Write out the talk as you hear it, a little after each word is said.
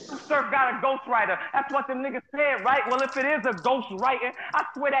Surf got a ghostwriter. That's what them niggas said, right? Well, if it is a ghostwriter, I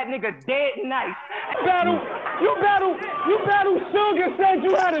swear that nigga dead nice. You battled Suge and said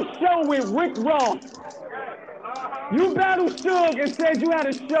you had a show with Rick Ross. You battled Suge and said you had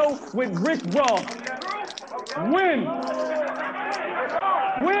a show with Rick Ross. When?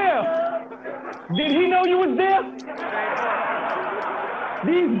 Where? Did he know you was there?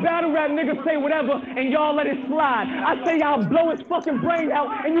 These battle rap niggas say whatever and y'all let it slide. I say y'all blow his fucking brain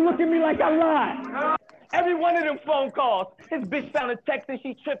out and you look at me like I lied. Every one of them phone calls, his bitch found a text and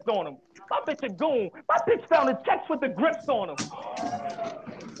she tripped on him. My bitch a goon. My bitch found a text with the grips on him.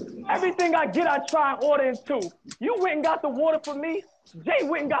 Everything I get, I try and order in two. You went and got the water for me. Jay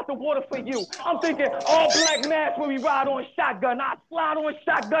went and got the water for you. I'm thinking all black mask when we ride on shotgun. I slide on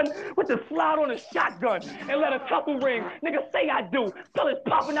shotgun with the slide on a shotgun and let a couple ring. Nigga say I do. Till it's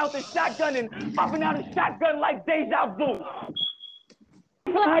popping out the shotgun and popping out the shotgun like deja vu.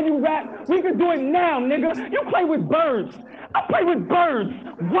 How you rap? We can do it now, nigga. You play with birds. I play with birds.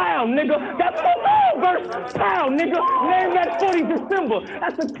 Wow, nigga. That's a loud verse. Pow, nigga. Name that 40 December.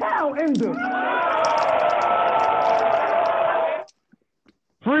 That's a cow ender.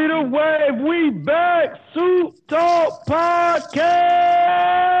 Freedom Wave, we back. Soup Talk Podcast.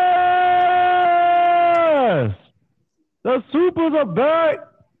 The Supers are back.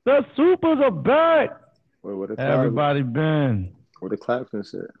 The Supers are back. Where the Everybody been? Where the claps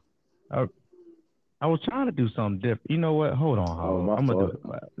at? I was trying to do something different. You know what? Hold on. I'm going to do the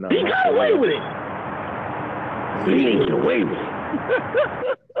clap. No, he got away with it. He didn't get away with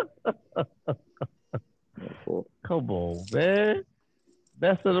it. Come on, man.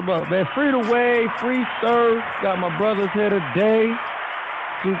 Best of the month, man. Free the Wave, free surf. Got my brothers here today.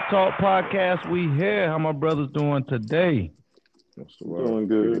 Soup Talk Podcast, we here. How my brothers doing today? What's the word? Doing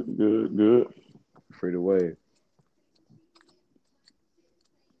good. Free the Wave.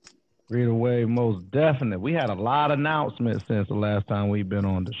 Free the Wave, most definite. We had a lot of announcements since the last time we've been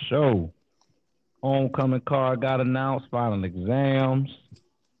on the show. Homecoming card got announced, final exams,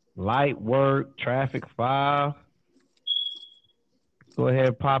 light work, traffic 5. Go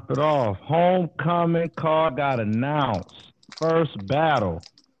ahead, pop it off. Homecoming card got announced. First battle,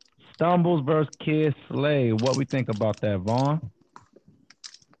 Stumbles versus Kid Slay. What we think about that, Vaughn?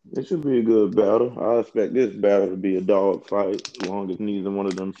 It should be a good battle. I expect this battle to be a dog fight. As long as neither one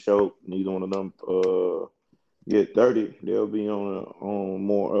of them choke, neither one of them get 30, they'll be on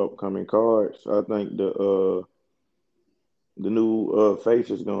more upcoming cards. I think the new face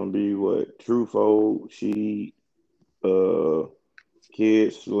is gonna be what Truthfold, she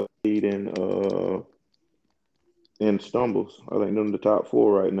Kid, Slade, and Stumbles. I think them the top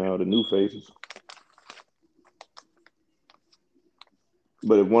 4 right now, the new faces.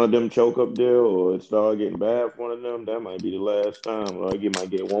 But if one of them choke up there or it start getting bad for one of them, that might be the last time. Or I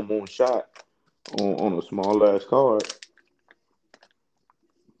might get one more shot on a small ass card.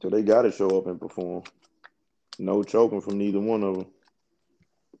 So they got to show up and perform. No choking from neither one of them.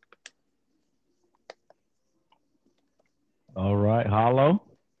 All right, Hollow.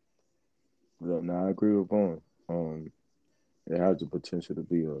 No, I agree with Vaughn. It has the potential to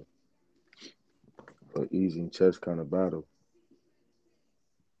be a easy chess kind of battle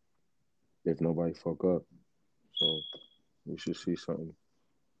if nobody fuck up. So we should see something.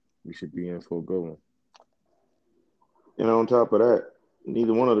 We should be in for a good one. And on top of that,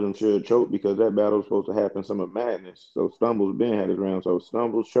 neither one of them should choke because that battle was supposed to happen Summer Madness. So Stumbles been had his round. So if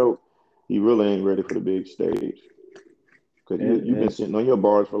Stumbles choke, he really ain't ready for the big stage. Because you've been sitting on your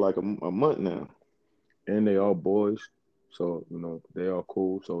bars for like a month now. And they all boys. So, they all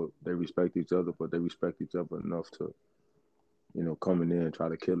cool. So they respect each other, but they respect each other enough to, come in there and try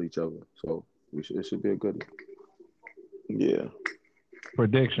to kill each other. So it should be a good one. Yeah.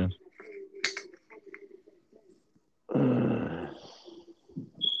 Predictions.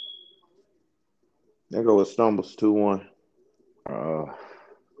 There go with Stumbles 2-1.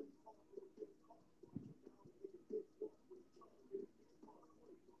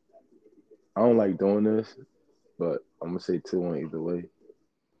 I don't like doing this, but I'm gonna say 2-1 either way.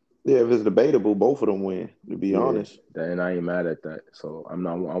 Yeah, if it's debatable, both of them win. To be honest, and I ain't mad at that. So I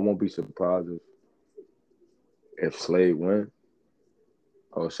won't be surprised if Slade win.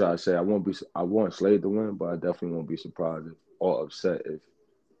 Or should I say I want Slade to win, but I definitely won't be surprised or upset if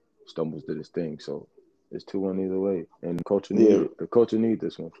Stumbles did his thing. So it's 2-1 either way, and the culture need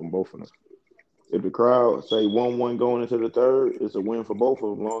this one from both of them. If the crowd say 1-1 going into the third, it's a win for both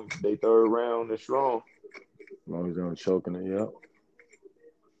of them. As long as they third round is strong. As long as they're not choking it, yeah.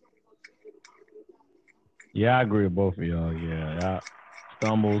 Yeah, I agree with both of y'all. Yeah,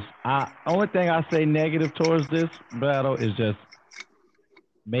 Stumbles. Only thing I say negative towards this battle is just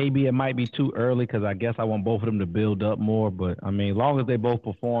maybe it might be too early because I guess I want both of them to build up more. But I mean, as long as they both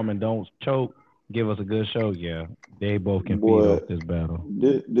perform and don't choke, give us a good show. Yeah, they both can feed Boy, off this battle.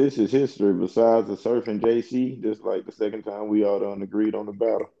 this is history. Besides the Surf and JC, this like the second time we all done agreed on the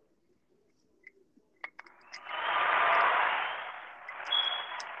battle.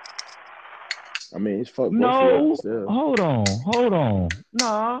 I mean, it's fuck both of y'all No, still. hold on.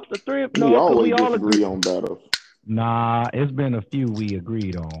 Nah, the three of We no, because we always all agree. disagree on battles. Nah, it's been a few we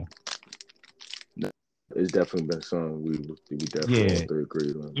agreed on. It's definitely been something we definitely all Yeah, three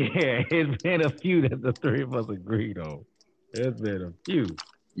agreed on. yeah, it's been a few that the three of us agreed on. It's been a few.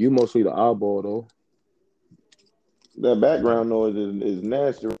 You mostly the oddball though. That background noise is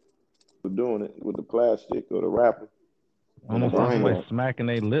nasty for doing it with the plastic or the wrapper and the Almost like somebody brain. smacking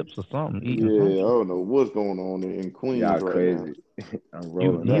their lips or something, eating Yeah, I something. don't know what's going on in Queens Y'all right now. crazy. I'm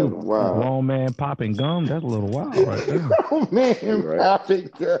You rolling That's up. you wild. grown man popping gum. That's a little wild right there. Oh You man, right. popping.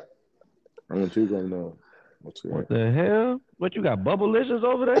 I want you gonna know. What's What right? the hell? What you got? Bubblicious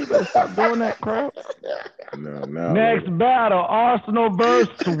over there? You better stop doing that crap. No, now Next like battle: Arsenal versus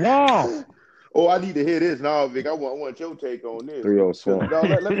Swamp. Oh, I need to hear this now, Vic. I want your take on this. 3-0 Because swamp. now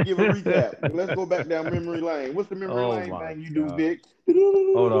let me give a recap. Let's go back down memory lane. What's the memory Oh lane my thing you do, god. Vic?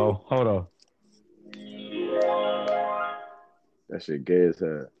 Hold on. That shit gay as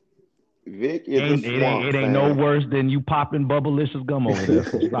hell. Vic is a It swamp ain't no fan. worse than you popping Bubblicious gum over there.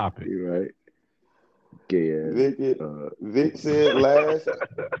 So stop it. You right. Gay ass. Vic said last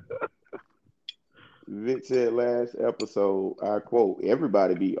Vic said last episode, I quote,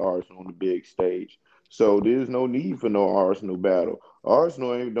 everybody beat Arsenal on the big stage. So there's no need for no Arsenal battle.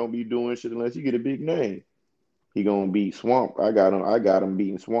 Arsenal ain't don't be doing shit unless you get a big name. He gonna beat Swamp. I got him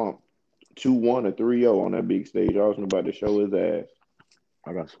beating Swamp 2-1 or 3-0 on that big stage. Arsenal about to show his ass.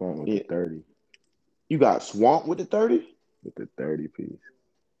 I got swamp with Yeah. the 30. You got Swamp with the 30? With the 30 piece.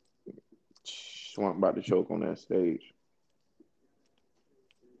 Swamp about to choke on that stage.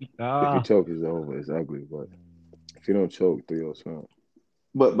 If you Ah, choke, it's over. It's ugly. But if you don't choke, 3-0 swamp.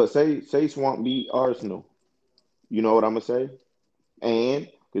 But say Swamp beat Arsenal. You know what I'm gonna say? And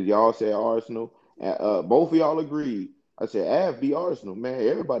because y'all said Arsenal, both of y'all agreed. I said, beat Arsenal, man.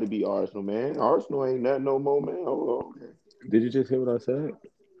 Everybody beat Arsenal, man. Arsenal ain't nothing no more, man. Oh, okay. Did you just hear what I said?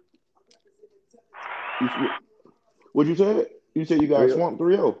 What you said? You said you got 3-0. Swamp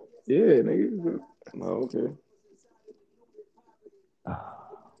 3-0. Yeah, nigga. Oh, okay.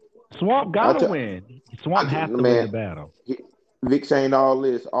 Swamp I gotta tell, win. Swamp has to win man, the battle. Vic saying all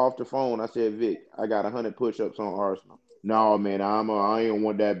this off the phone. I said, Vic, I got 100 push-ups on Arsenal. No, man, I ain't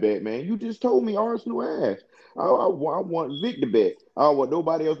want that bet, man. You just told me Arsenal ass. I want Vic to bet. I don't want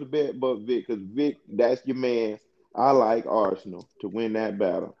nobody else to bet but Vic, because Vic, that's your man. I like Arsenal to win that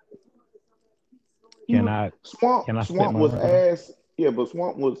battle. He Can was I spit Swamp my was round? ass. Yeah, but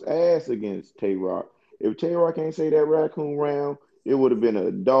Swamp was ass against Tay Rock. If Tay Rock ain't say that raccoon round, it would have been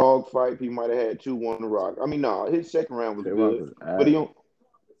a dog fight. He might have had 2-1 to Rock. I mean, no, his second round was Tay Rock good, was but ass.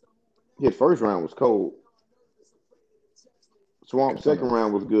 his first round was cold. Swamp's It's on second the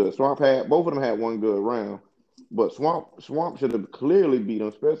round was good. Swamp had both of them had one good round, but Swamp should have clearly beat him,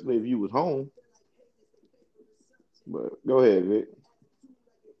 especially if you was home. But go ahead, Vic.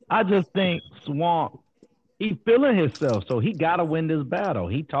 I just think Swamp, he feeling himself, so he gotta win this battle.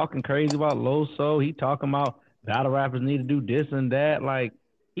 He talking crazy about Loso. He talking about battle rappers need to do this and that. Like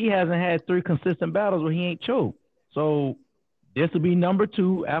he hasn't had 3 consistent battles where he ain't choked. So this will be number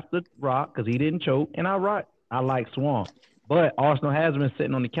 2 after Rock because he didn't choke. And I like Swamp, but Arsenal has been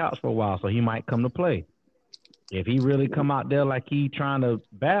sitting on the couch for a while, so he might come to play. If he really come out there like he trying to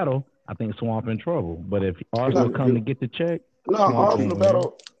battle, I think Swamp in trouble. But if No, Arsenal come to get the check, no, Swamp gonna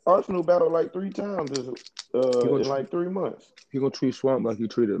win. Arsenal battled like 3 times he gonna in like 3 months. he gonna treat Swamp like he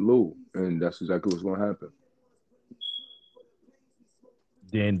treated Lou, and that's exactly what's gonna happen.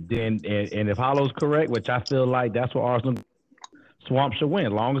 And if Hollow's correct, which I feel like that's what Arsenal Swamp should win.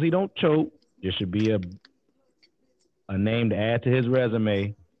 As long as he don't choke, there should be a name to add to his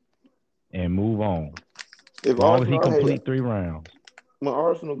resume and move on. If As long as he Arsenal, hey, complete 3 rounds. when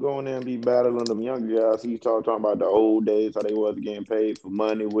Arsenal go in there and be battling them younger guys, he's talking about the old days, how they was getting paid for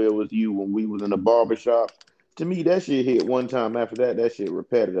money. Where was you when we was in the barbershop? To me, that shit hit one time. After that, that shit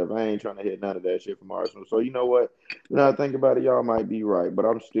repetitive. I ain't trying to hit none of that shit from Arsenal. So you know what? When I think about it, y'all might be right, but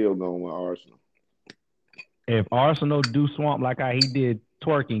I'm still going with Arsenal. If Arsenal do Swamp like how he did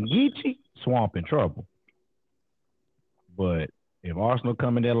twerking Geechee, Swamp in trouble. But if Arsenal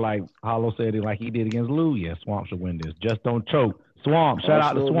come in there like Hollow said it like he did against Lou, yeah, Swamp should win this. Just don't choke. Swamp, shout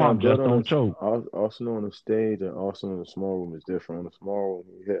out to Arsenal not Swamp. good Just on don't the choke. Arsenal on the stage and Arsenal in the small room is different. On the small room,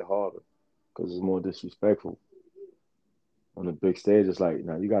 he hit harder because it's more disrespectful. On the big stage, it's like,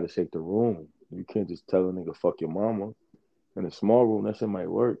 now you got to shake the room. You can't just tell a nigga fuck your mama. In a small room, that shit might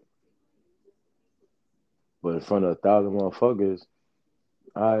work. But in front of 1,000 motherfuckers,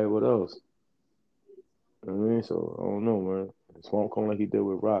 all right, what else? You know what I mean? So I don't know, man. If Swamp come like he did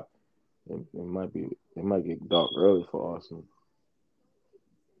with Rock, it might get dark early for Arsenal.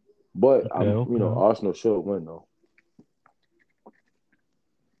 But Okay. Arsenal should win though.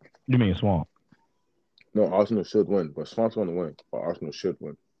 You mean Swamp? No, Arsenal should win, but Swamp's gonna win. But Arsenal should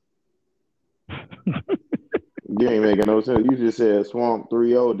win. You ain't making no sense. You just said Swamp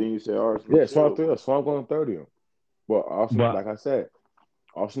 3-0, then you said Arsenal. Yeah, Swamp 3-0. Swamp going 30. But Arsenal, But like I said,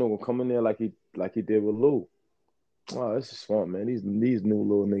 Arsenal will come in there like he did with Lou. Wow, this is Swamp, man. These new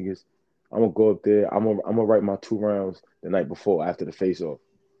little niggas. I'm gonna go up there. I'm gonna write my 2 rounds the night before after the face off.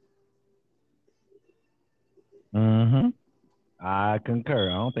 I concur.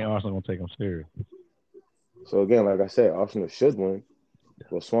 I don't think Arsenal gonna take them serious. So again, like I said, Arsenal should win,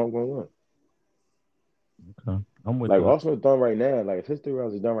 but Swamp gonna win. Okay. I'm with Like you. Arsenal done right now. Like if his 3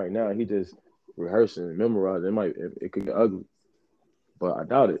 rounds is done right now, he just rehearsing and memorizing. It could get ugly, but I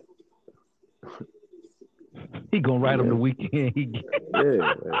doubt it. He gonna write him the weekend.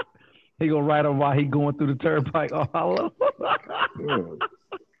 Yeah. He gonna write him while he going through the turnpike. Oh, hello.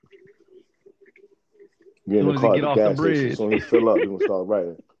 Yeah, in the car, get the off gas the station. bridge. As soon as he fill up, he gonna start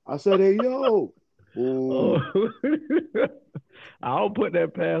writing. I said, "Hey, yo." Ooh. I don't put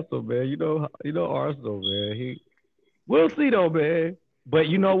that past him, man. You know Arsenal, man. We'll see though, man. But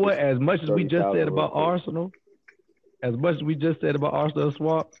you know what? As much as we just said about Arsenal,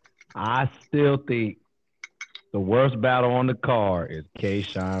 Swamp, I still think the worst battle on the card is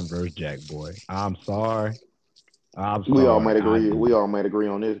K-Shine versus Jack Boy. I'm sorry. We all might agree. We all might agree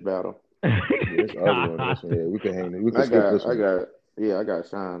on this battle. It's ugly on this one. Yeah, we can hang. We can skip this one. I got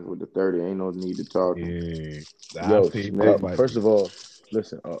Shine with the 30. Ain't no need to talk. Yeah. Yo, first of all,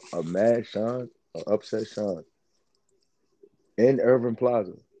 listen, a mad Sean, an upset Sean in Irving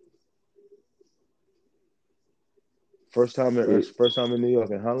Plaza. First time in New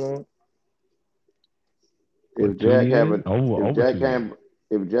York in how long? If Jack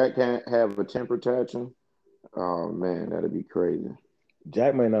can't have a temper tantrum, oh man, that'd be crazy.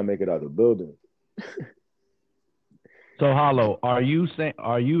 Jack might not make it out of the building. So Hollow, are you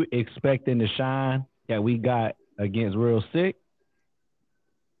expecting the shine that we got against Real Sick?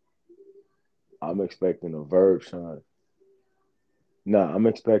 I'm expecting a Verb shine. Nah, I'm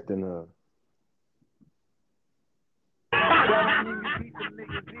expecting a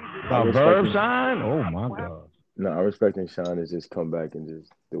Verb shine? Oh my God. No, I'm expecting Sean to just come back and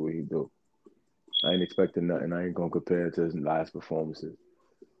just do what he do. I ain't expecting nothing. I ain't gonna compare it to his last performances.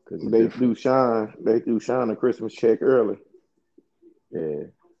 They threw Sean a Christmas check early. Yeah.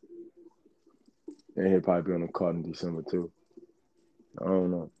 And he'll probably be on the card in December too. I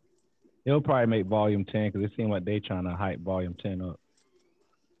don't know. He'll probably make Volume 10 because it seems like they trying to hype Volume 10 up.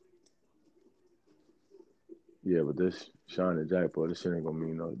 Yeah, but this Sean and Jack, boy, this shit ain't gonna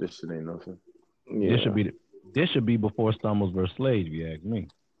mean no. This shit ain't nothing. Yeah. This should be before Stumbles versus Slade, if you ask me.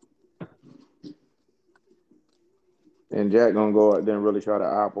 And Jack gonna go out there and really try to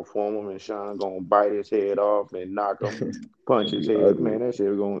outperform him, and Sean gonna bite his head off and knock him, punch his head. Ugly. Man, that shit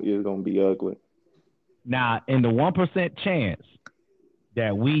is gonna be ugly. Now, in the 1% chance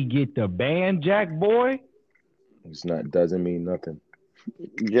that we get the ban Jack Boy, doesn't mean nothing.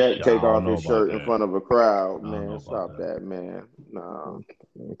 Jack take off his shirt in front of a crowd, man. Stop that, man. Nah.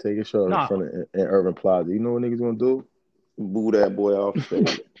 Take his shirt in front of in Urban Plaza. You know what niggas gonna do? Boo that boy off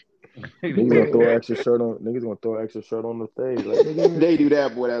stage. Niggas gonna throw extra shirt on. Niggas gonna throw extra shirt on the stage. Like, they do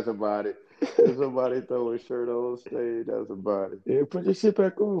that, boy. That's about it. If somebody throw a shirt on stage, that's about it. Yeah, put your shit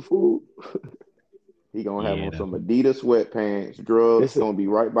back on, fool. He gonna have on some Adidas sweatpants. Drugs gonna be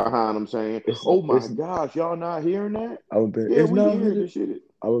right behind him saying, "Oh my gosh, y'all not hearing that?" I would be. Yeah, we hear this shit.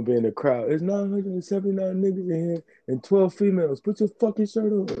 I would be in the crowd. It's 979 niggas in here and 12 females. Put your fucking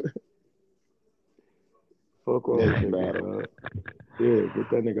shirt on. Fuck all this nigga. Yeah, get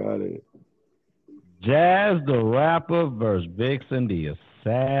that nigga out of here. Jazz the Rapper versus Vixen the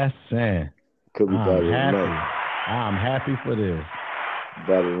Assassin. Could be better than that. I'm happy for this.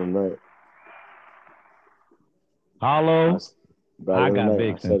 Better than that. Hollow, I got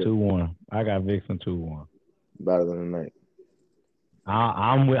Vixen 2-1. I got Vixen 2-1. Better than the night.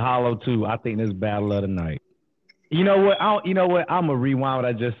 I'm with Hollow too. I think this battle of the night. You know what? I'm gonna rewind what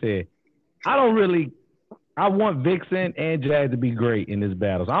I just said. I want Vixen and Jazz to be great in this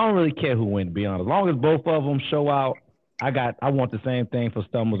battle. So I don't really care who wins, to be honest. As long as both of them show out, I want the same thing for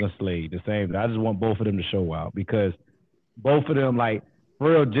Stumbles and Slade. The same. I just want both of them to show out because both of them, like, for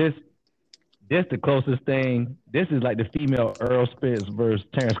real, just This the closest thing. This is like the female Earl Spitz versus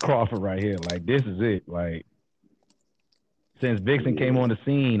Terrence Crawford right here. Like this is it. Like since Vixen came on the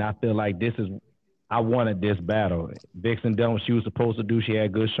scene, I feel like I wanted this battle. Vixen done what she was supposed to do. She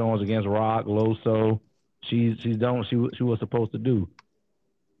had good showings against Rock, Loso. She's done what she was supposed to do.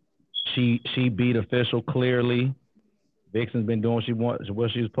 She beat Official clearly. Vixen's been doing what she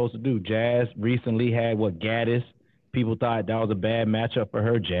was supposed to do. Jazz recently had Gaddis. People thought that was a bad matchup for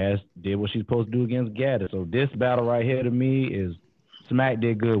her. Jazz did what she's supposed to do against Gaddis. So this battle right here to me is Smack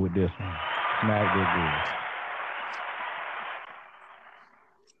did good with this one. Smack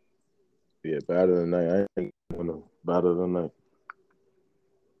did Yeah, battle of the night. I ain't gonna battle of the night.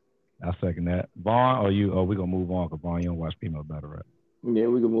 I second that. Vaughn, or you? Oh, we gonna move on because Vaughn, you don't watch female battle rap. Yeah,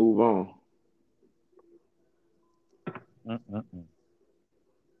 we can move on.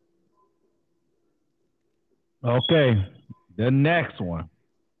 Okay, the next one.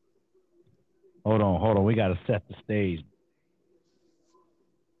 Hold on. We gotta set the stage.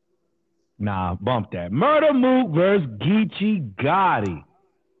 Nah, bump that. Murda Mook versus Geechee Gotti.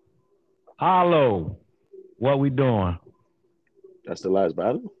 Hollow, what we doing? That's the last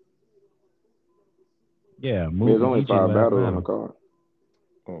battle? Yeah, There's only 5 battles on the card.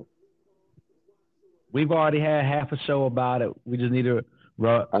 Oh. We've already had half a show about it. We just need to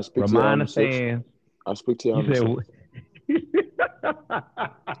remind the fans. I'll speak to you on the 6th.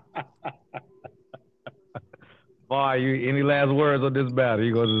 Boy, any last words on this battle?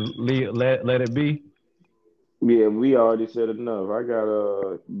 You gonna let it be? Yeah, we already said enough. I got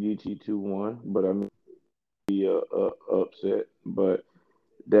Geechee 2-1, but I mean, be upset. But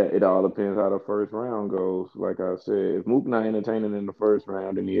that it all depends how the first round goes. Like I said, if Mook not entertaining in the first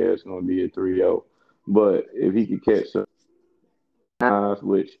round, then it's going to be a 3-0. But if he could catch some eyes,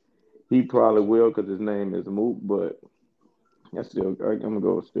 which he probably will because his name is Mook, but I'm gonna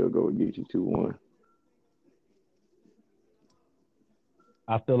go with Geechee 2-1.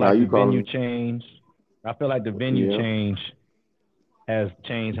 I feel like the venue change. I feel like the venue change has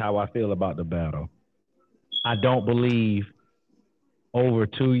changed how I feel about the battle. I don't believe over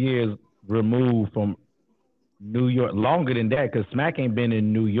 2 years removed from New York, longer than that, because Smack ain't been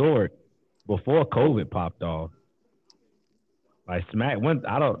in New York before COVID popped off. Like Smack went,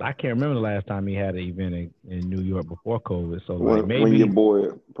 I can't remember the last time he had an event in New York before COVID. So like maybe when your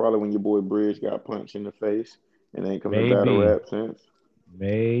boy Bridge got punched in the face and ain't come to battle rap since.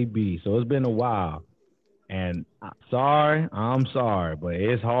 Maybe. So it's been a while. And I'm sorry, but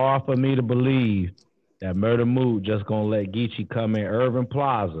it's hard for me to believe that Murda Mook just gonna let Geechee come in Irving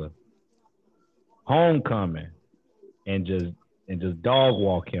Plaza, homecoming, and just dog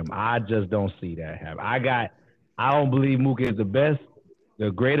walk him. I just don't see that happen. I don't believe Mook is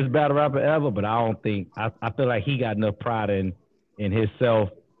the greatest battle rapper ever, but I feel like he got enough pride in himself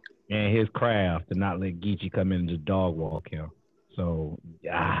and his craft to not let Geechee come in and just dog walk him. So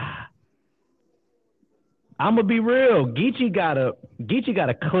I'm gonna be real. Geechee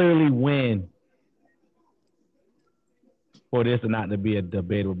gotta clearly win for this not to be a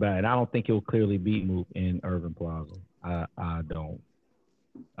debatable battle. And I don't think he'll clearly beat Mook in Irving Plaza. I don't.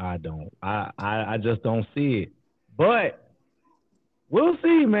 I just don't see it. But we'll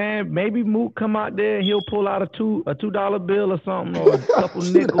see, man. Maybe Mook come out there and he'll pull out a $2 bill or something, or a couple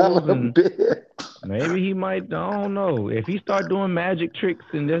nickels, and maybe he might. I don't know. If he start doing magic tricks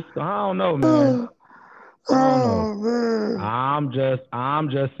and this, I don't know, man. I don't know. Man. I'm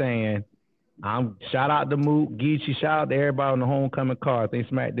just saying. Shout out to Mook, Geechee. Shout out to everybody on the homecoming card. I think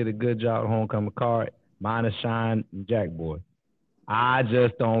Smack did a good job on the homecoming card. Minus Shine and Jack Boy. I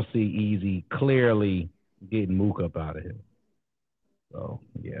just don't see Easy clearly getting Mook up out of here. So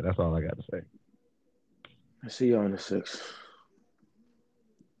yeah, that's all I got to say. I see you on the 6th.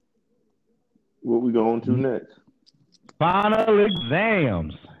 What we going to next? Final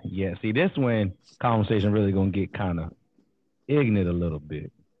exams. Yeah, see, this one conversation really gonna get kind of ignorant a little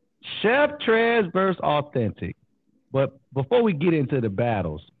bit. Chef Trez versus Authentic. But before we get into the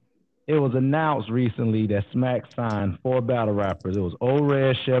battles, it was announced recently that Smack signed 4 battle rappers. It was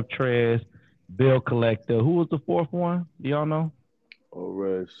O-Red, Chef Trez, Bill Collector. Who was the 4th one? Do y'all know?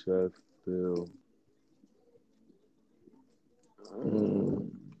 O-Red, Chef, Bill.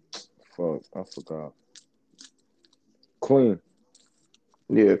 Fuck, I forgot. Clean.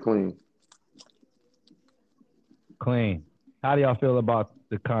 Yeah, Clean. Clean. How do y'all feel about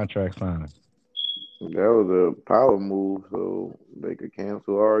the contract signing? That was a power move, so they could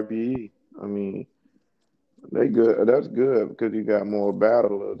cancel RBE. I mean, they good. That's good because you got more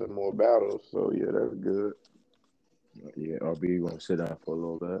battlers and more battles. So yeah, that's good. Yeah, RBE gonna sit down for a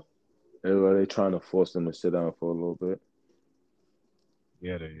little bit. They trying to force them to sit down for a little bit.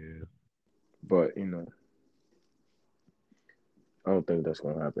 Yeah, they is. But I don't think that's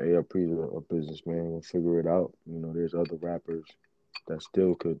gonna happen. ARP's a businessman. Will figure it out. There's other rappers that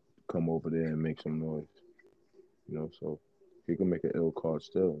still could come over there and make some noise. So he can make an ill card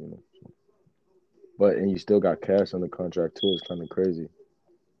still. But and you still got Cash on the contract too. It's kind of crazy.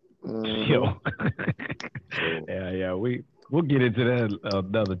 Mhm. Yo. So Yeah, we'll get into that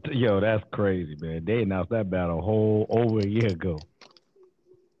another. Yo, that's crazy, man. They announced that battle a whole over a year ago.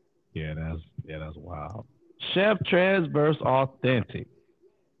 That's wild. Chef Trez versus Authentic.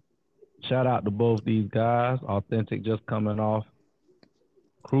 Shout out to both these guys. Authentic just coming off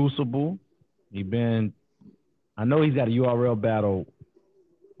Crucible. I know he's got a URL battle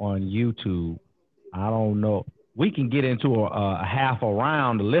on YouTube. I don't know. We can get into a half a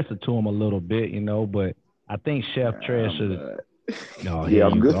round to listen to him a little bit, but I think Chef Trez I'm should. good. No, here Yeah,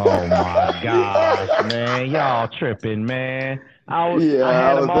 I'm you good. go. Oh my gosh, man. Y'all tripping, man. Yeah, I I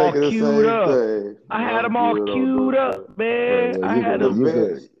had them was all thinking the queued same up. thing. I had I'm them all good on queued this. up, man. Well, I you had could The them. you could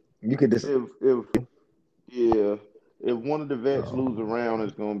vets, you could just if yeah, if one of the vets Oh. lose a round,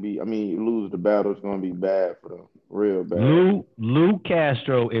 it's gonna be. I mean, lose the battle, it's gonna be bad for them, real bad. Lou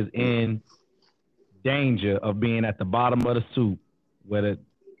Castro is in danger of being at the bottom of the soup where the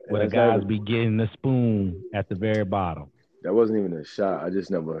that's not guys even be getting the spoon at the very bottom. that wasn't even a shot. I just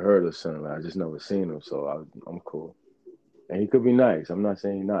never heard of Son. I just never seen him, so I'm cool. And he could be nice. I'm not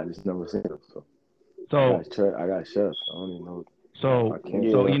saying he's not. I just never seen him. So So I got chefs. I don't even know. I so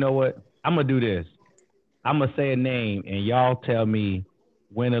can't so Yeah, you tell. know what? I'm gonna do this. I'm gonna say a name and y'all tell me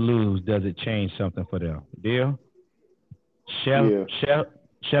win or lose, does it change something for them? Deal? Chef yeah. Chef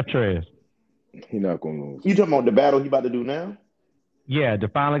Chef Trez. He not gonna lose. You talking about the battle he about to do now? Yeah, the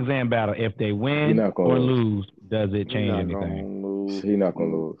final exam battle. If they He win not gonna or lose. lose, does it He change not anything? gonna lose. He not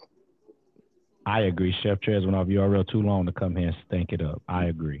gonna Mm. lose. I agree. Chef Trez went off URL too long to come here and stink it up. I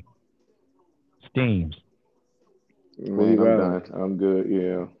agree. Steams. Who he Man, I'm battling? done. I'm good.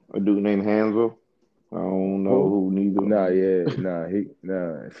 Yeah, a dude named Hansel. I don't know Who? who Nah, neither. yeah,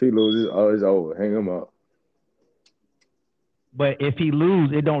 nah. If he loses, oh, it's over. Hang him up. But if he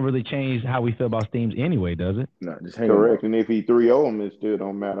lose, it don't really change how we feel about Steams anyway, does it? Nah, just hang him Correct. up. And if he 3-0 him, it still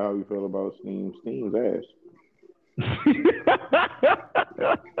don't matter how you feel about Steam. Steam's ass.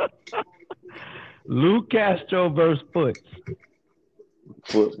 Lou Castro versus Foots.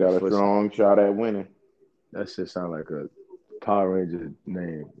 Foot's got a Foot's, strong shot at winning. that shit sound like a Power Ranger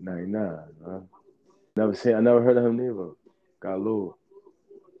name. 99. Huh? I never heard of him neither. Got Lou.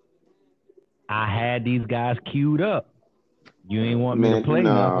 I had these guys queued up. You ain't want me to Man, play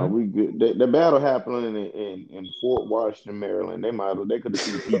nah, nothing. we good. The battle happening in Fort Washington, Maryland. They could have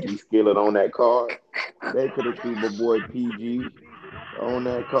threw PG Skillet on that card. They could have threw my boy PG on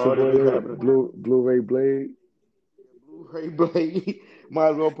that What's your card if boy it's name? happening. Blu-ray Blade. Blu-ray Blade.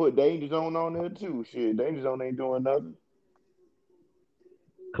 Might as well put Danger Zone on there too. Shit, Danger Zone ain't doing nothing.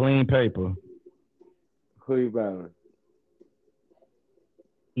 Clean paper. Who you battling?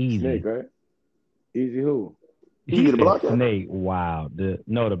 Easy. Snake, right? Easy who? Easy He to said block at? Snake. Wow. The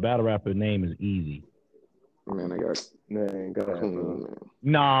battle rapper name is Easy. Man, I got Man, go ahead, clean, bro. man.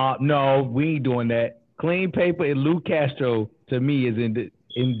 Nah, no, we ain't doing that. Clean paper and Lou Castro to me is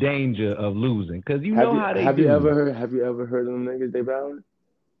in danger of losing because you know how they Have do. you ever heard of them niggas they battling?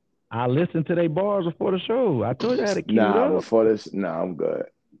 I listened to their bars before the show. I told you I had it queued Nah, up. before this, nah, I'm good.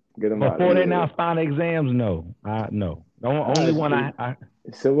 Get them out of Before they here. now final exams, no. No. The only one I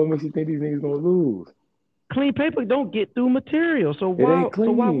So what makes you think these niggas gonna lose? clean paper don't get through material. So It ain't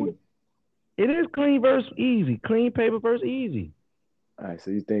why clean. would it is clean versus easy. Clean paper versus easy. All right,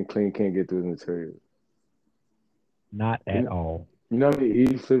 so you think Clean can't get through the material? Not at all. You know how many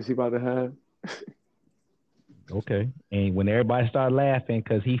easy flips he about to have? Okay. And when everybody start laughing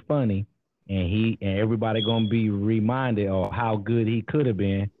because he's funny and everybody gonna be reminded of how good he could have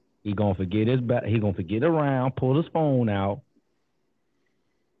been, he gonna forget around, pull his phone out,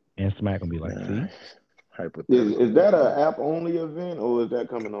 and Smack gonna be like, see? Hypothetical. Is that an app only event or is that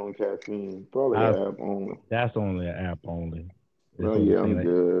coming on Caffeine? Probably an app only. That's only an app only. Oh yeah, I'm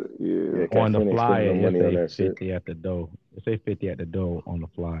good. Yeah. On the Caffeine ain't spending flyer, no money it on say that shit. 50 at the door. It say 50 at the door on the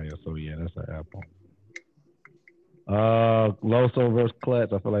flyer. So yeah, that's an app only. Loso versus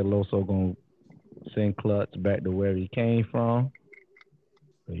Clutch. I feel like Loso gonna send Clutch back to where he came from.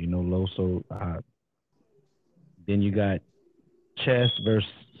 So, you know, Loso. Then you got Chess versus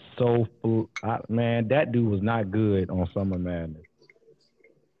Soulful. Man, that dude was not good on Summer Madness.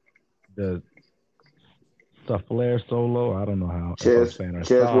 The Souffleur solo. I don't know how. Chess wasn't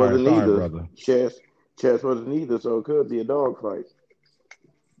Sorry, either. brother. Chess wasn't either, so it could be a dog fight.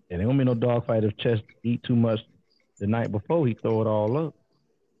 It ain't gonna be no dog fight if Chess eat too much the night before. He throw it all up.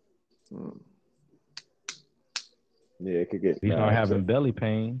 Yeah, it could get. He start having belly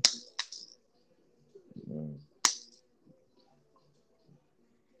pain. Mm.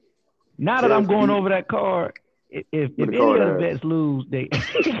 Now that I'm going over that card, if any of the bets lose,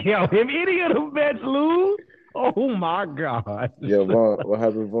 if any of the bets lose, oh my God. Yeah, Vaughn, what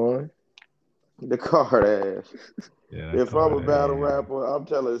happened, Vaughn? The card ass. Yeah, if I'm a battle rapper, I'm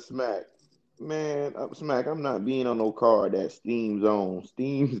telling Smack, man, Smack, I'm not being on no card that Steam's on.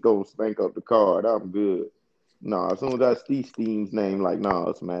 Steam's gonna spank up the card. I'm good. Nah, as soon as I see Steam's name, like,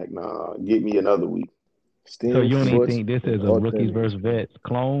 nah, Smack, nah, get me another week. Steam, so you don't even think this is a Rookies versus Vets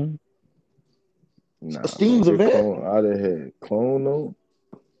clone? Nah, Steam's a vet. Clone out of here. Clone though?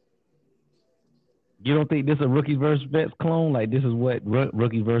 You don't think this is a Rookies versus Vets clone? Like this is what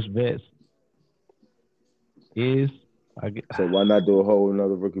Rookies versus Vets is? So why not do a whole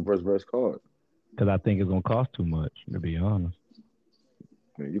another Rookie versus Vets card? Because I think it's gonna cost too much, to be honest.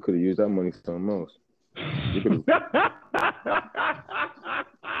 Man, you could have used that money for something else.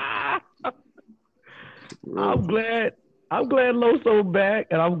 I'm glad Loso back,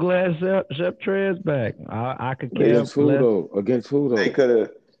 and I'm glad Shep Trez back. I could care Against who though?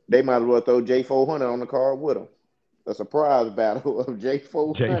 They might as well throw J400 on the card with them. A surprise battle of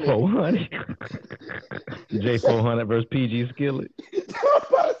J400. J400 versus PG Skillet.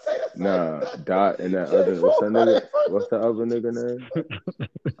 Nah, Dot and that other. What's the other nigga name?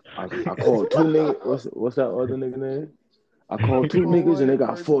 I called two niggas. What's that other nigga name? I called two niggas and they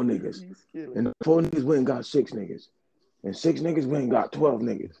got 4 niggas. And the 4 niggas went and got 6 niggas. And 6 niggas went and got 12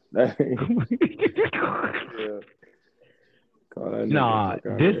 niggas. Nah,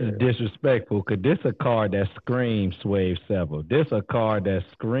 this is disrespectful because this a card that screams Swave Seville. This a card that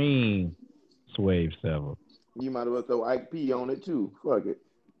screams Swave Seville. You might as well throw Ike P on it too. Fuck it.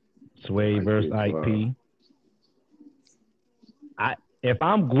 Swave versus Ike P. If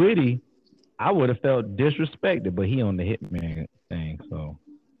I'm Gwitty, I would have felt disrespected, but he on the Hitman thing, so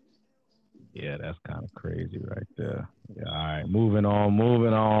yeah, that's kind of crazy right there. Yeah, all right, moving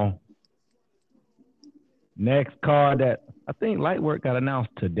on. Next card that I think Lightwork got announced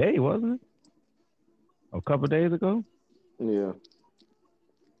today, wasn't it? A couple days ago? Yeah.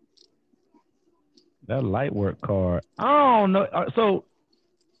 That Lightwork card. I don't know. So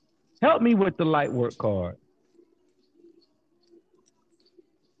help me with the Lightwork card.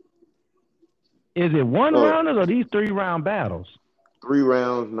 Is it one rounders or these 3-round battles? 3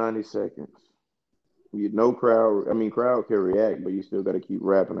 rounds, 90 seconds. Crowd can react, but you still got to keep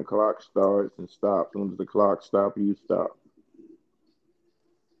rapping. The clock starts and stops. As soon as the clock stops, you stop.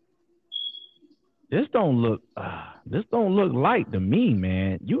 This don't look light to me,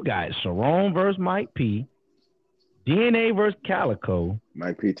 man. You got Sharon versus Mike P, DNA versus Calico.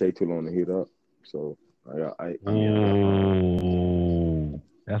 Mike P take too long to heat up, so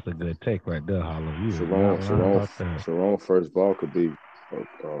that's a good take right there, Hollow. Sharon first ball could be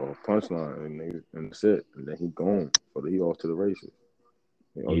a punchline, and that's it. And then he gone, so he off to the races.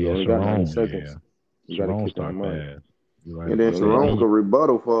 You only got 90 seconds. You got to keep that in mind. Right. And then Sharon could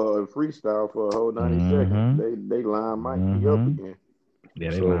rebuttal for a freestyle for a whole 90 seconds. They line Mike P up again. Yeah,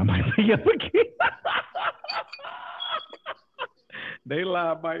 they line Mike P up again. They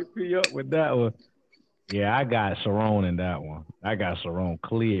line Mike P up with that one. Yeah, I got Sharon in that one. I got Sharon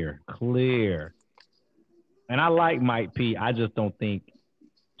clear. And I like Mike P. I just don't think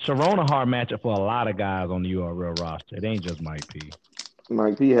Sharon a hard matchup for a lot of guys on the URL roster. It ain't just Mike P.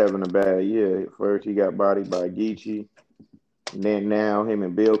 Mike P having a bad year. First he got bodied by Geechee. And then now him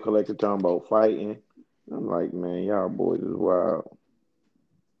and Bill Collector talking about fighting. I'm like, man, y'all boys is wild.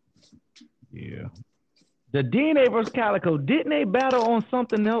 Yeah. The DNA versus Calico, didn't they battle on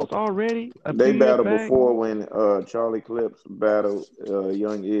something else already? They battled before when Charlie Clips battled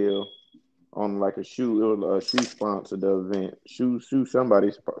Young Ill on like a shoe sponsored the event.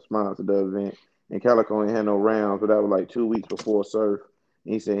 Somebody sponsored the event. And Calico ain't had no rounds, but that was like 2 weeks before Surf.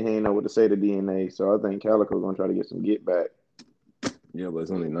 And he said he ain't know what to say to DNA. So I think Calico's gonna try to get some get back. Yeah, but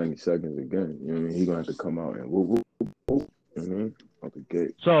it's only 90 seconds again. You know what I mean? He's gonna have to come out and whoop. Out the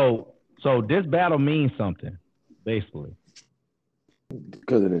gate. So this battle means something, basically.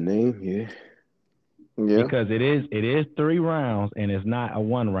 Because of the name, yeah. Because it is 3 rounds and it's not a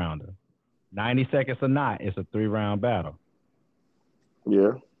 1-rounder. 90 seconds or not, it's a 3-round battle.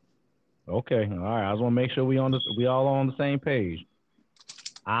 Yeah. Okay. All right. I just want to make sure we all on the same page.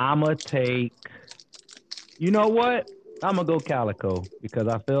 I'ma take. You know what? I'm gonna go Calico because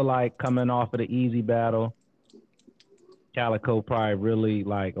I feel like coming off of the easy battle, Calico probably really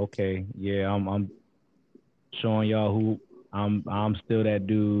like, okay, yeah, I'm showing y'all who I'm still that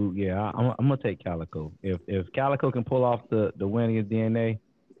dude. Yeah, I'm gonna take Calico. If Calico can pull off the win against DNA,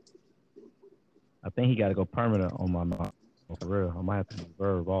 I think he got to go permanent on my mind. For real, I might have to move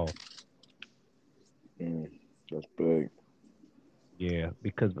Verb off. That's big. Yeah,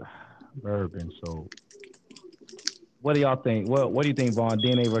 because Verb been so. What do y'all think? What do you think, Vaughn?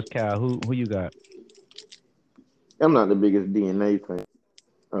 DNA versus Cal. Who you got? I'm not the biggest DNA fan.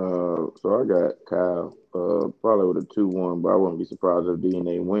 So I got Kyle. Probably with a 2-1, but I wouldn't be surprised if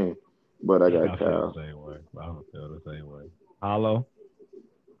DNA win. But I got I feel Kyle. the same way. I don't feel the same way. Hollow.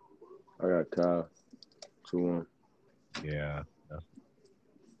 I got Kyle 2-1. Yeah. That's,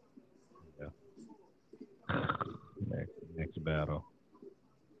 yeah. Next battle.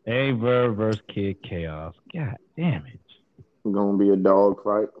 Aver versus Kid Chaos. God damn it. Gonna be a dog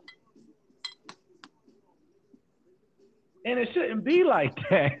fight. And it shouldn't be like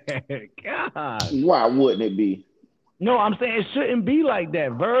that. God. Why wouldn't it be? No, I'm saying it shouldn't be like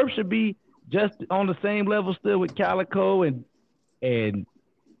that. Verb should be just on the same level still with Calico and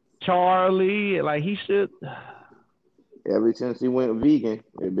Charlie. Like he should. Ever since he went vegan,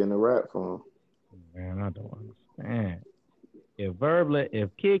 it's been a wrap for him. Man, I don't understand. If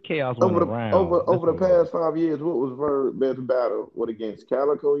Kid Chaos went Over the around, over over the past 5 years, what was Verb best battle? What against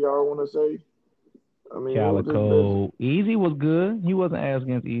Calico? Y'all want to say? I mean, what was his Calico, Easy was good. He wasn't ass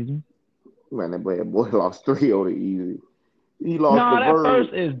against Easy. best? Man, that boy lost 3 on the easy. He lost No, the that Verb.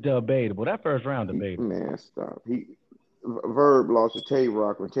 first is debatable. That first round debatable. Man, stop. Verb lost to Tay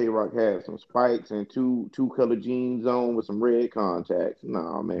Rock when Tay Rock had some spikes and two color jeans on with some red contacts.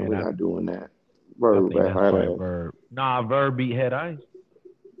 Nah, man, we're not doing that. I Verb think had that's right, ass. Verb. Nah, Verb beat Head Ice.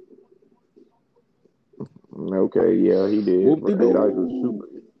 Okay, yeah, he did. Head Ice was super.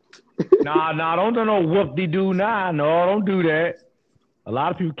 Nah, don't do no whoop-de-doo. Nah, no, don't do that. A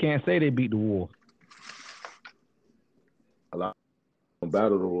lot of people can't say they beat the Wolf. A lot of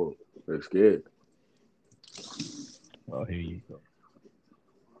battle the wolf. They're scared. Oh, here you go.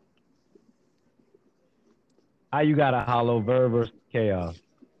 How you got a Hollow Verb versus Chaos?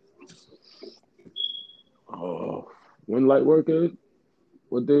 Oh, when light work is?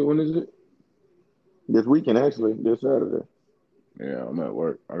 What day? When is it? This weekend, actually, this Saturday. Yeah, I'm at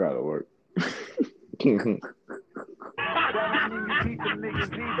work. I gotta work.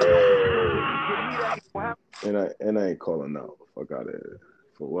 And I ain't calling out. Fuck out of here.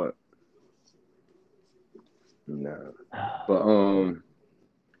 For what? Nah. But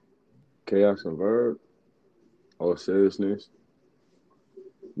Chaos and Verb. All seriousness.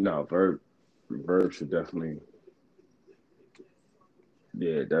 No, Verb should definitely.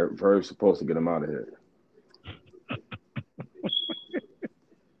 Yeah, that Verb's supposed to get him out of here.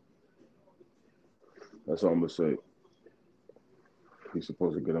 That's all I'm gonna say. He's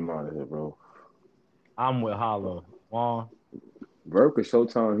supposed to get him out of here, bro. I'm with Hollow. Juan. Verb could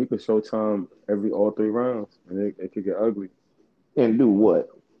showtime. He could showtime all 3 rounds, and it could get ugly. And do what?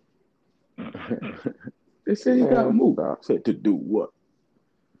 They said he got moved. Stop. Said to do what?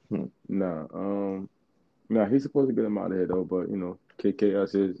 Hmm. Nah, he's supposed to get him out of here though. But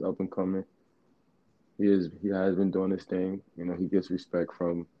KKS is up and coming. He has been doing his thing. He gets respect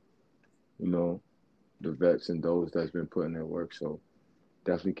from the vets and those that's been putting their work. So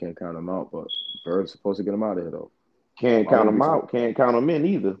definitely can't count him out. But Verb's supposed to get him out of here though. Can't count him out. Can't count him in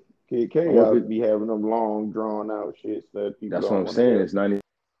either. Chaos be having them long, drawn out shits that people. That's what I'm saying. It's 90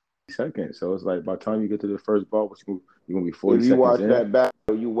 seconds. So it's like by the time you get to the first ball, you're gonna be 40 seconds. If you watch that battle,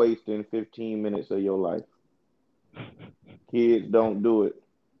 you wasting 15 minutes of your life. Kids, don't do it.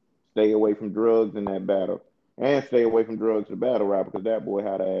 Stay away from drugs in that battle. And stay away from drugs in the battle rap because that boy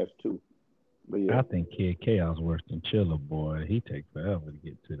had ass too. But yeah. I think Kid Chaos worse than Chiller, boy. He takes forever to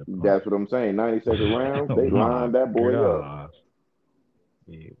get to the point. That's what I'm saying. 90-second rounds, they lined that boy up.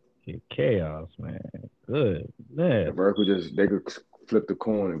 Kid Chaos, man. Good. Man. They could flip the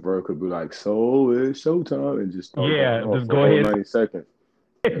coin and Verb could be like, so it's showtime, and just just go ahead. 90 seconds.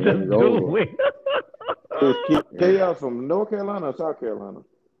 Just do it. Is Kid Chaos from North Carolina or South Carolina?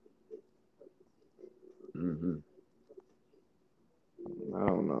 Mm-hmm. I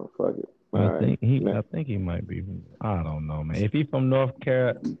don't know. Fuck it. I think he might be. I don't know, man. If he's from North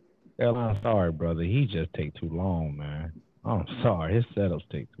Carolina, sorry, brother. He just take too long, man. I'm sorry. His setups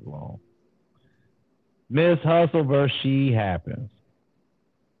take too long. Miss Hustle versus She Happens.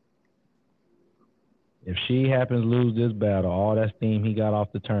 If She Happens lose this battle, all that steam he got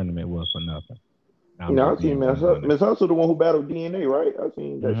off the tournament was for nothing. I seen Miss Hustle, the one who battled DNA, right? I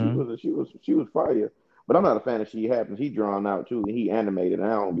seen that she was fire. But I'm not a fan of She Happens. He drawn out too, and he animated. And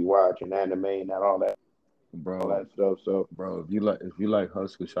I don't be watching anime and all that stuff. So, bro, if you like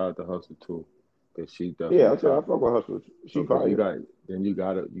Hustle, shout out to Hustle too, because she definitely. Yeah, I fuck with Hustle. She fire. You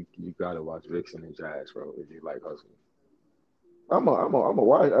gotta watch Vixen and Jazz, bro. If you like Hustle. I'm a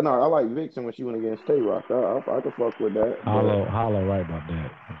watch. No, I like Vixen when she went against Tay Rock. I can fuck with that, but Hollow right about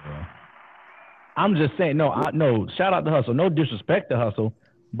that. Yeah. I'm just saying, no, shout out to Hustle. No disrespect to Hustle,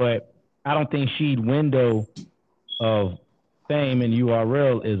 but I don't think Sheed window of fame in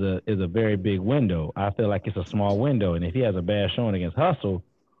URL is a very big window. I feel like it's a small window, and if he has a bad showing against Hustle,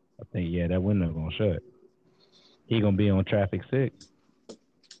 I think that window gonna shut. He gonna be on Traffic 6.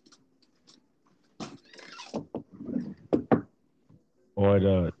 Or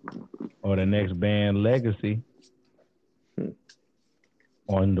the next band Legacy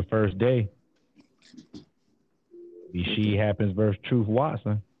on the first day. She happens versus Truth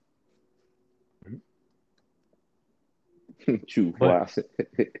Watson. Truth Watson.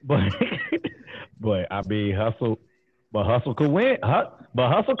 but I mean Hustle could win.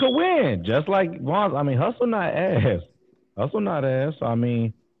 But Hustle could win. Just like Vaughn. I mean, Hustle not ass. So, I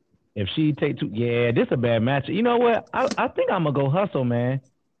mean, if she take two, this a bad match. You know what? I think I'm gonna go Hustle, man.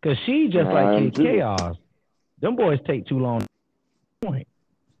 Cause she just like Kid Chaos. Them boys take too long. Point.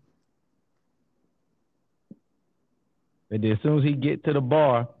 And then as soon as he get to the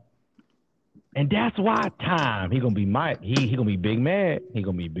bar, and that's why time he gonna be he gonna be big mad. He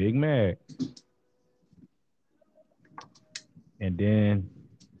gonna be big mad. And then,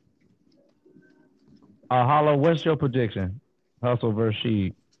 Hollow, what's your prediction? Hustle versus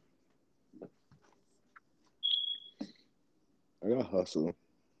Sheed. I got Hustle.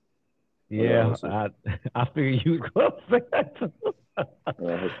 Yeah, I figured you was gonna say that too. I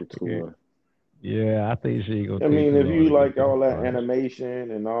got Hustle too. Yeah, I think she gonna. I mean, if you like all that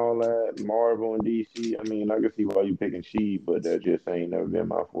animation and all that Marvel and DC, I mean, I can see why you picking Sheed, but that just ain't never been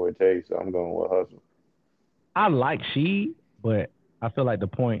my forte. So I'm going with Hustle. I like Sheed, but I feel like the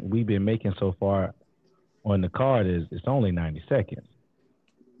point we've been making so far on the card is it's only 90 seconds.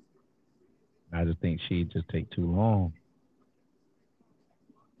 I just think Sheed just take too long.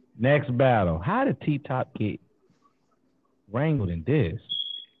 Next battle. How did T-Top get wrangled in this?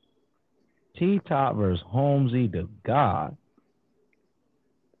 T-Top versus Holmesy the God.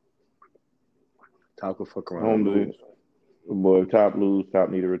 Top could fuck around. Holmesy. Boy, if Top lose, Top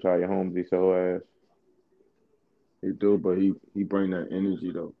need to retire Holmesy so ass. He do, but he bring that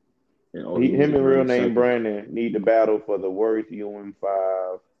energy though. And him and real name Brandon need to battle for the worst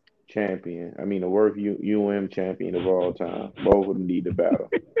UM5 champion. I mean, the worst UM champion of all time. Both of them need to battle.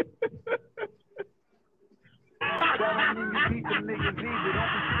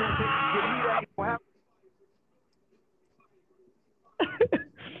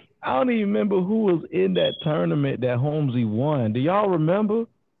 I don't even remember who was in that tournament that Holmesy won. Do y'all remember?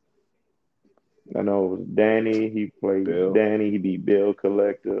 I know it was Danny. He played Bill. Danny. He beat Bill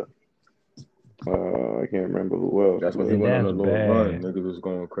Collector. I can't remember who else. That's when he went on a little run. Niggas was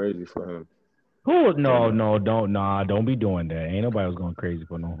going crazy for him. Who? Don't be doing that. Ain't nobody was going crazy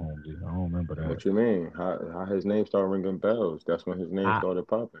for no Holmesy. I don't remember that. What you mean? How his name started ringing bells? That's when his name started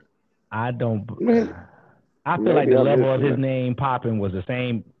popping. I don't. I feel like the level of his name popping was the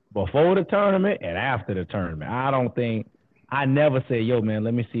same before the tournament and after the tournament. I never said, yo, man,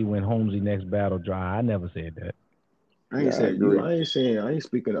 let me see when Holmesy next battle dry. I never said that. I ain't saying you. I ain't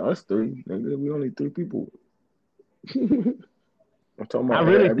speaking to us three. Nigga, we only three people. I'm talking about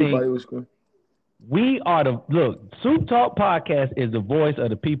everybody was good. We are Soup Talk Podcast is the voice of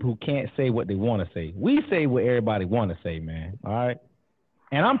the people who can't say what they want to say. We say what everybody want to say, man. All right?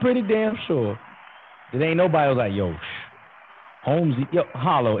 And I'm pretty damn sure that ain't nobody was like, yo, Holmesy,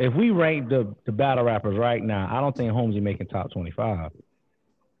 Hollow, if we rank the battle rappers right now, I don't think Holmesy making top 25.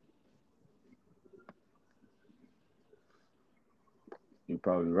 You're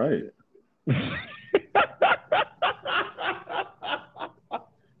probably right.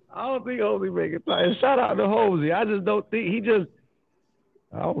 I don't think Holmesy making top. And shout out to Holmesy. I just don't think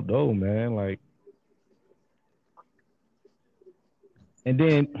I don't know, man. Like, and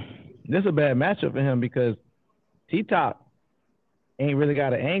then this is a bad matchup for him because T-Top ain't really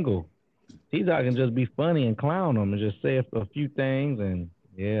got an angle. T-Top can just be funny and clown him and just say a few things, and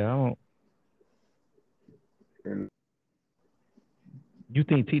I don't. You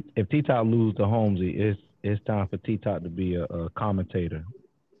think if T-Top lose to Holmesy, it's time for T-Top to be a commentator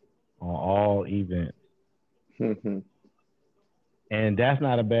on all events, and that's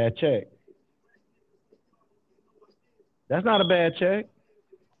not a bad check. That's not a bad check.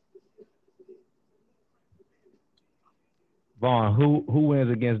 Vaughn, who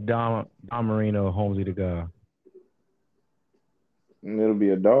wins against Dom Marino, Holmesy the God? It'll be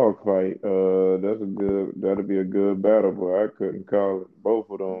a dog fight. That'll be a good battle, but I couldn't call it.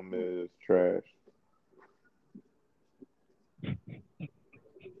 Both of them is trash.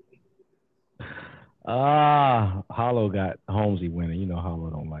 Hollow got Holmesy winning. You know Hollow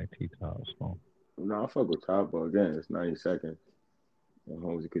don't like T-Top. So. No, I fuck with Top, but again, it's 90 seconds. And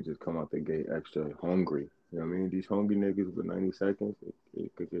Holmes could just come out the gate extra hungry. You know what I mean? These hungry niggas with 90 seconds,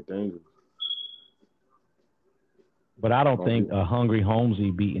 it could get dangerous. But I don't think a hungry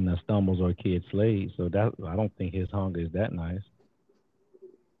Holmesy beating a Stumbles or Kid Slade. So that I don't think his hunger is that nice.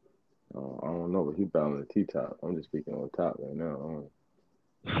 I don't know, but he battling T-Top. I'm just speaking on Top right now.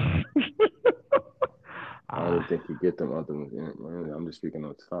 I don't think he get them other ones. I'm just speaking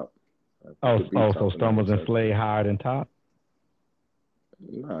on Top. So Stumbles and Slade higher than Top?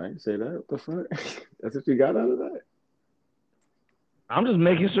 No, I didn't say that. What the fuck? That's what you got out of that? I'm just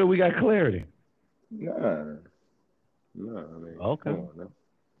making sure we got clarity. Nah, I mean, okay. Come on now.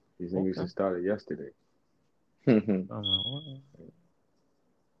 These niggas just started yesterday.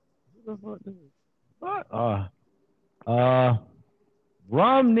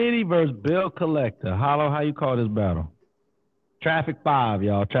 Rum Nitty versus Bill Collector. Hollow, how you call this battle? Traffic 5,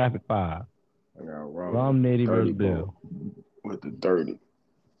 y'all. Traffic 5. I got Rum Nitty versus Bill. With the 30.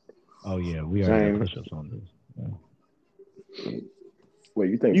 Oh, yeah. We already got push-ups on this. Yeah.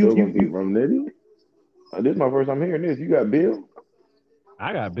 Wait, you think Bill gonna beat Rum Nitty? This is my first time hearing this. You got Bill?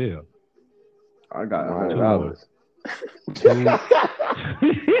 I got Bill. I got $100.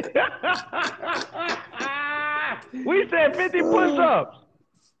 We said 50 push-ups.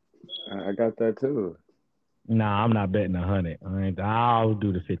 I got that too. Nah, I'm not betting 100. I'll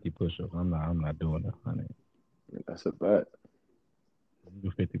do the 50 push-ups. I'm not doing 100. That's a bet. Do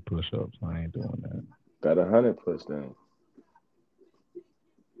 50 push-ups. I ain't doing that. Bet 100 push then.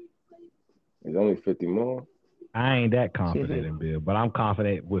 It's only 50 more. I ain't that confident in Bill, but I'm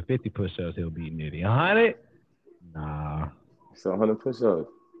confident with 50 push-ups he'll beat Nitty. 100? Nah. So 100 push-ups.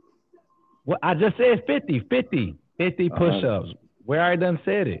 Well, I just said 50 push-ups. Where I done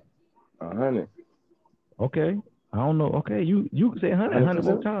said it. 100. Okay. I don't know. Okay, you can say 100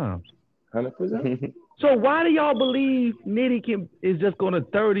 more times. 100%? So why do y'all believe Nitty is just going to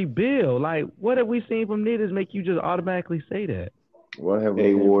 30 Bill? Like, what have we seen from Nitty make you just automatically say that? What have we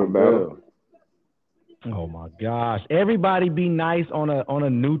seen from Bill? Oh my gosh! Everybody be nice on a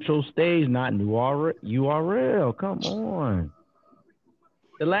neutral stage, not URL. Come on.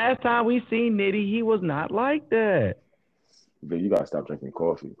 The last time we seen Nitty, he was not like that. But you gotta stop drinking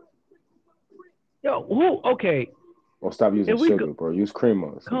coffee. Yo, who? Okay. Or stop using sugar, bro. Use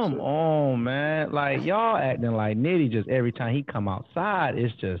creamer. Come on, man. Like y'all acting like Nitty just every time he come outside,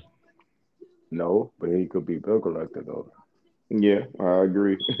 it's just. No, but he could be Bill Collector though. Yeah, I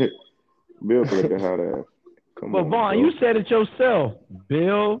agree. Bill Collector had ass. But Vaughn, you said it yourself.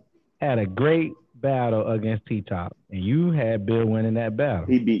 Bill had a great battle against T-Top, and you had Bill winning that battle.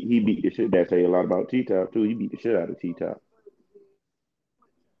 He beat the shit. That say a lot about T-Top too. He beat the shit out of T-Top.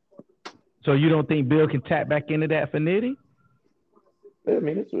 So you don't think Bill can tap back into that for Nitty? I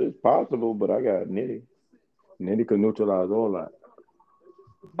mean, it's possible, but I got Nitty. Nitty could neutralize all that.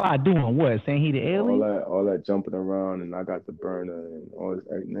 By doing what? Saying he the alien? All that jumping around, and I got the burner, and all this.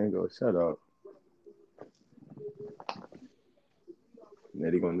 Nigga, shut up.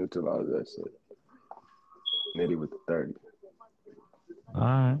 Nitty gonna neutralize that shit. Nitty with the 30. All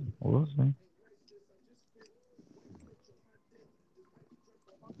right, we'll see.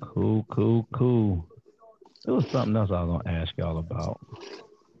 Cool. There was something else I was gonna ask y'all about.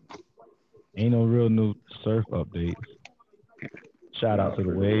 Ain't no real new surf updates. Shout out to the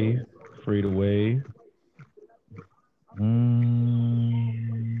Wave, free the Wave.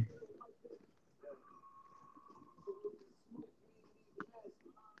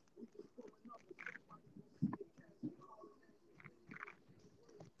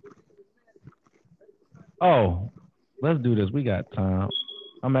 Oh, let's do this. We got time.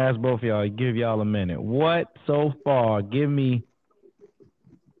 I'm gonna ask both of y'all. Give y'all a minute. What so far? Give me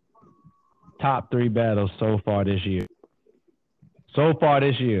top 3 battles so far this year.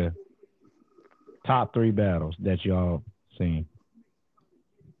 Top 3 battles that y'all seen.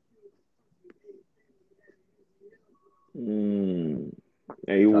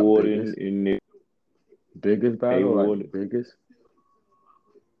 A-Ward in the biggest battle, like biggest,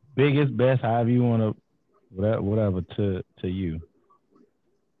 best, however you want to, whatever to you.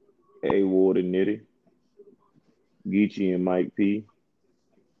 A-Ward and Nitty, Geechee and Mike P,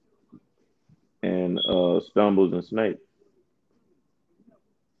 and Stumbles and Snake.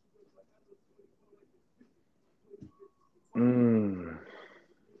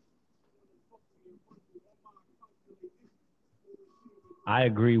 I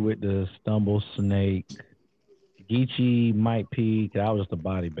agree with the Stumble, Snake, Geechee, Mike P. That was just a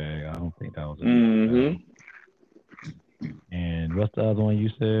body bag. I don't think that was a And what's the other one you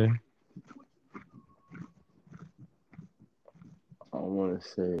said? I want to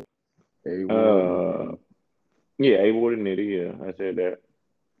say A Ward Uh, Nitty. yeah, A Ward and Nitty. Yeah, I said that.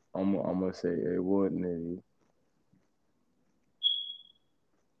 I'm gonna say A Ward Nitty.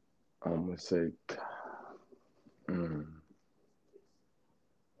 I'm gonna say. Mm,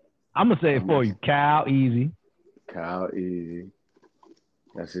 I'm gonna say it I'm gonna for you, Cal, easy. Kyle Easy.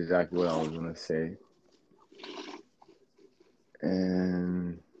 That's exactly what I was gonna say.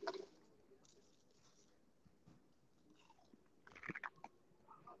 And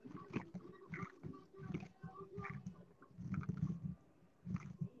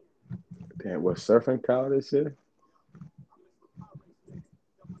damn, was Surfing Kyle this year?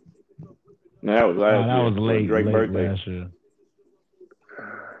 No, that was Nah, last that year was for late, Drake late birthday. last year.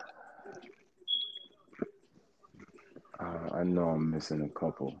 I know I'm missing a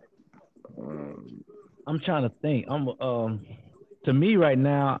couple. Um, I'm trying to think. To me right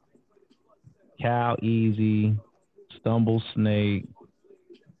now, Cal, easy, Stumble Snake.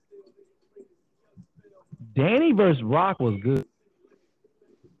 Danny versus Rock was good.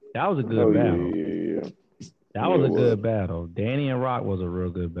 That was a Oh good yeah, battle. yeah, yeah, yeah. That Yeah, was it a was. good battle. Danny and Rock was a real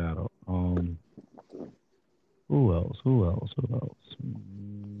good battle. Who else? Who else? Who else?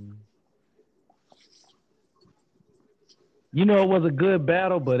 You know, it was a good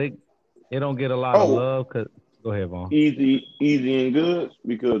battle, but it don't get a lot of Oh, love. Cause go ahead, Vaughn. easy and Goods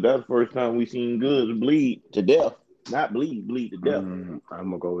because that's the first time we seen Goods bleed to death. Not bleed, bleed to death. I'm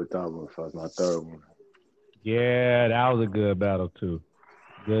gonna go with that one first. My third one. Yeah, that was a good battle too.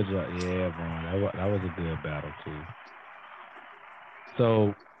 Good job. Yeah, Vaughn. That was a good battle too.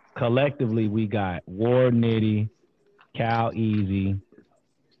 So collectively, we got War Nitty, Cal Easy,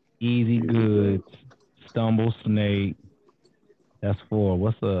 Easy Easy Goods, good. Stumble Snake. That's four.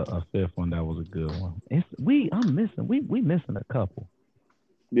 What's a fifth one that was a good one? I'm missing. We missing a couple.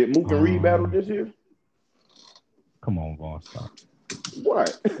 Did Mook and Reed battle Um, this year? Come on, Vaughn, stop.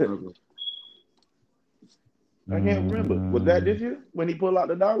 What? Struggle. I can't remember. Was that Mm, this year when he pulled out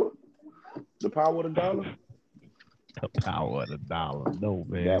the dollar? The power of the dollar? the power of the dollar. No,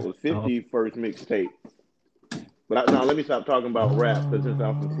 That man. was 50 first mixtape. But now let me stop talking about rap because since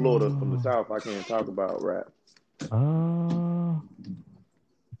I'm from Florida, from the Uh, South, I can't talk about rap. uh,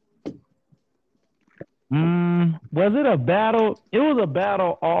 was it a battle? It was a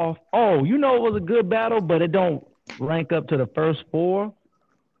battle off. Oh, you know, it was a good battle, but it don't rank up to the first four.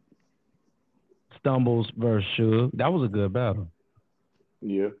 Stumbles versus Suge. That was a good battle.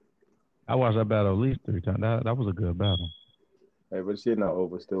 Yeah. I watched that battle at least 3 times. That was a good battle. Hey, but shit not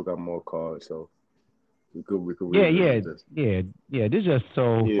over. Still got more cards, so we could Yeah, yeah, revisit this. yeah, yeah. This just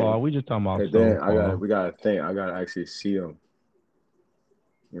so Yeah. far. We just talking about And so then far. we gotta think. I gotta actually see them.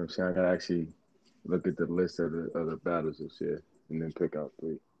 You know what I'm saying? I gotta actually look at the list of the battles this year and then pick out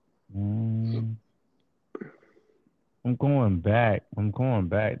three. Mm, I'm going back. I'm going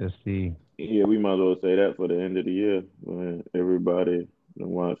back to see. Yeah, we might as well say that for the end of the year when everybody done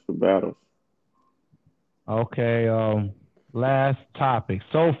watch the battles. Okay, last topic.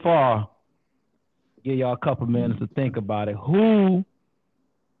 So far, give y'all a couple minutes to think about it. Who,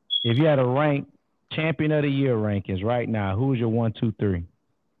 if you had to rank champion of the year rankings right now, who's your one, two, three?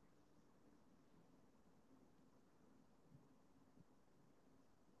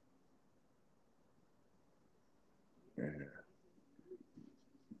 Yeah.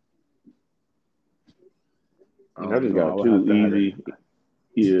 I I don't just know. I got would have two to have it. easy.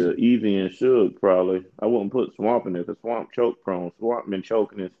 Yeah, easy and Suge probably. I wouldn't put Swamp in there because Swamp choke prone. Swamp been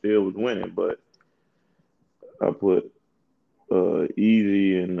choking and still was winning, but I put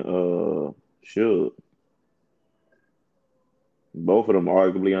Easy and Suge. Both of them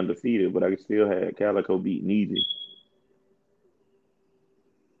arguably undefeated, but I still had Calico beating Easy.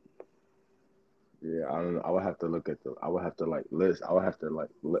 Yeah, I don't know. I would have to look at the. I would have to like list. I would have to like.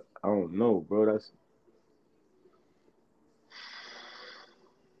 I don't know, bro. That's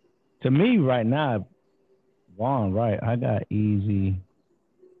To me, right now, Juan, right? I got easy.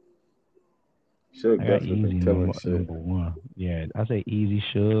 Suge I got definitely been easy killing number shit. number one. Yeah, I say easy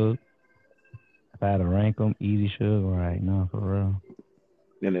Suge. If I had to rank them, easy Suge right now for real.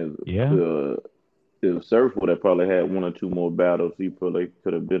 And Yeah. if Surf would have probably had one or two more battles, he probably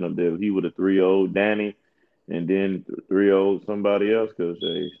could have been up there. He would have 3-0 Danny and then 3-0 somebody else because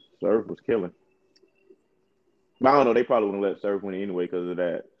Surf was killing. But I don't know. They probably wouldn't let Surf win anyway because of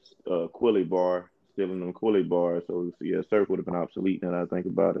that Quilly bar, stealing them Quilly bars. So yeah, Surf would have been obsolete now that I think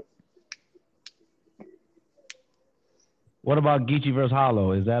about it. What about Geechee versus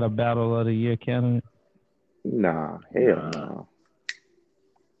Hollow? Is that a battle of the year candidate? Nah, hell Nah, no.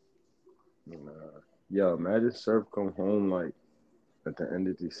 nah. Yo, imagine Surf come home like at the end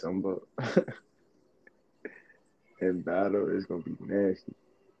of December. in battle, it's gonna be nasty.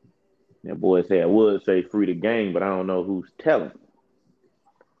 That boy said I would say free the game, but I don't know who's telling.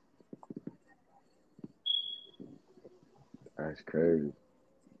 That's crazy.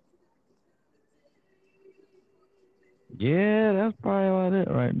 Yeah, that's probably about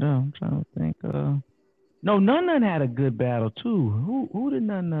it right now. I'm trying to think. No, None had a good battle too. Who did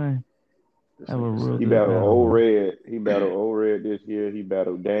None have a real He good battled battle? Old Red. He battled Old Red this year. He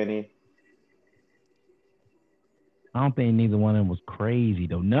battled Danny. I don't think neither one of them was crazy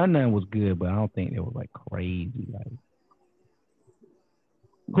though. None was good, but I don't think it was like crazy. Like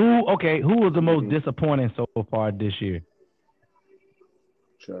who was the most disappointing so far this year?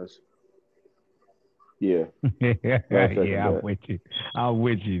 Trust. Yeah. Yeah, I'm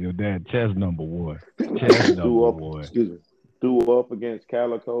with you. That chess number one. Chess number one. Excuse me. Threw up against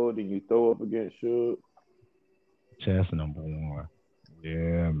Calico, then you throw up against Suge. Chess number one.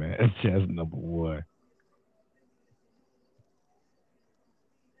 Yeah, man. Chess number one.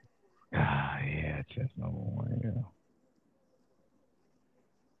 Yeah, chess number one, yeah.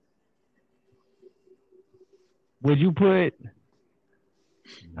 Would you put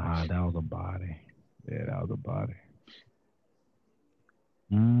Nah, that was a body. Yeah, that was a body.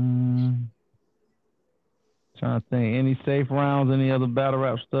 Trying to think. Any safe rounds, any other battle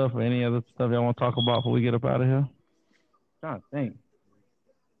rap stuff, or any other stuff y'all want to talk about before we get up out of here? Trying to think.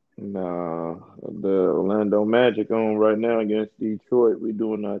 Nah, the Orlando Magic on right now against Detroit. We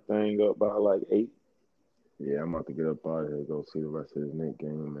doing our thing up by like 8. Yeah, I'm about to get up out of here, go see the rest of this Knicks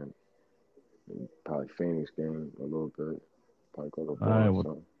game and probably Phoenix game a little bit. Probably go to the bar or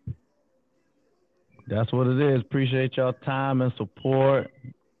something. That's what it is. Appreciate y'all time and support.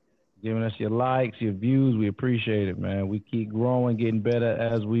 Giving us your likes, your views. We appreciate it, man. We keep growing, getting better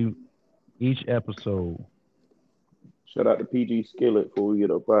as we each episode. Shout out to PG Skillet before we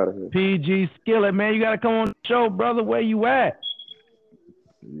get up out of here. PG Skillet, man. You got to come on the show, brother. Where you at?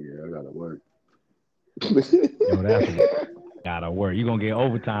 Yeah, I got to work. Yo, that's gotta work. You gonna get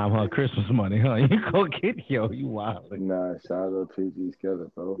overtime, huh? Christmas money, huh? You gonna get you wild. Nah, shout out to PG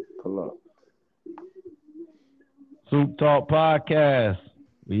Skillet, bro. Pull up. Soup Talk Podcast.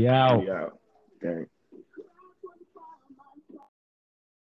 We out. Gang.